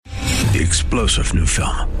The explosive new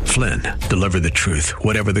film, Flynn, Deliver the Truth,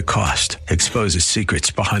 Whatever the Cost, exposes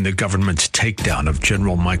secrets behind the government's takedown of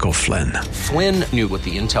General Michael Flynn. Flynn knew what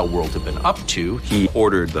the intel world had been up to. He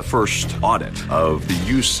ordered the first audit of the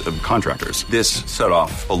use of contractors. This set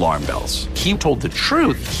off alarm bells. He told the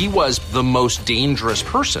truth. He was the most dangerous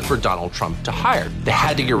person for Donald Trump to hire. They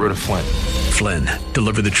had to get rid of Flynn. Flynn,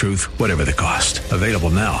 Deliver the Truth, Whatever the Cost. Available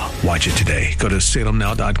now. Watch it today. Go to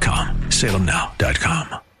salemnow.com.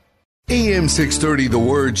 salemnow.com. AM 630 The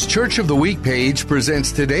Word's Church of the Week page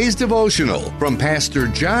presents today's devotional from Pastor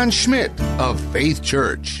John Schmidt of Faith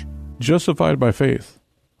Church. Justified by faith.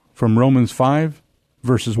 From Romans 5,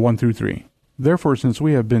 verses 1 through 3. Therefore, since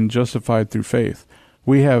we have been justified through faith,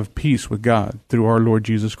 we have peace with God through our Lord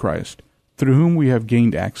Jesus Christ, through whom we have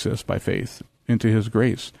gained access by faith into his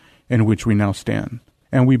grace, in which we now stand.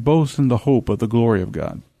 And we boast in the hope of the glory of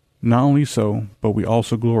God. Not only so, but we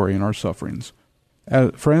also glory in our sufferings.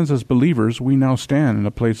 As friends, as believers, we now stand in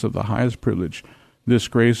a place of the highest privilege, this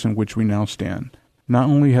grace in which we now stand. Not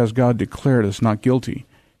only has God declared us not guilty,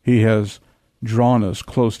 he has drawn us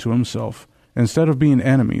close to himself. Instead of being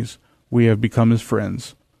enemies, we have become his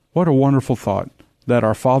friends. What a wonderful thought, that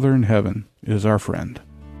our Father in heaven is our friend.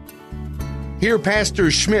 Hear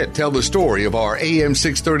Pastor Schmidt tell the story of our AM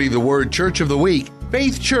 630 The Word Church of the Week,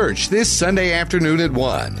 Faith Church, this Sunday afternoon at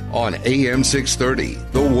 1 on AM 630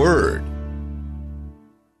 The Word.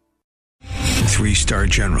 Three-star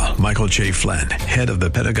General Michael J. Flynn, head of the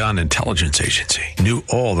Pentagon Intelligence Agency, knew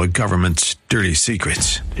all the government's dirty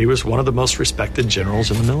secrets. He was one of the most respected generals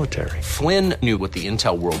in the military. Flynn knew what the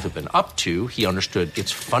intel world had been up to. He understood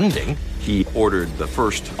its funding. He ordered the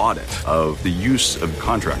first audit of the use of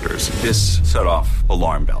contractors. This set off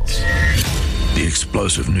alarm bells. The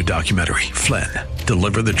explosive new documentary, Flynn,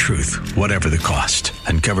 Deliver the Truth, Whatever the Cost,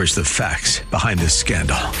 uncovers the facts behind this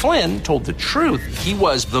scandal. Flynn told the truth. He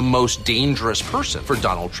was the most dangerous person for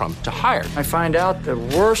Donald Trump to hire. I find out the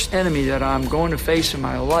worst enemy that I'm going to face in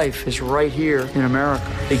my life is right here in America.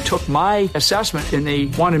 They took my assessment and they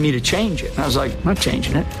wanted me to change it. And I was like, I'm not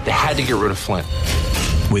changing it. They had to get rid of Flynn.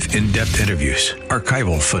 With in-depth interviews,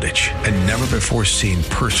 archival footage, and never-before-seen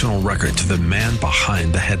personal records of the man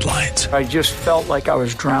behind the headlines. I just felt like I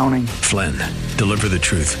was drowning. Flynn, Deliver the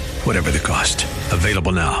Truth, Whatever the Cost.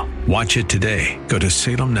 Available now. Watch it today. Go to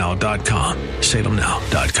salemnow.com.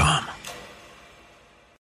 salemnow.com.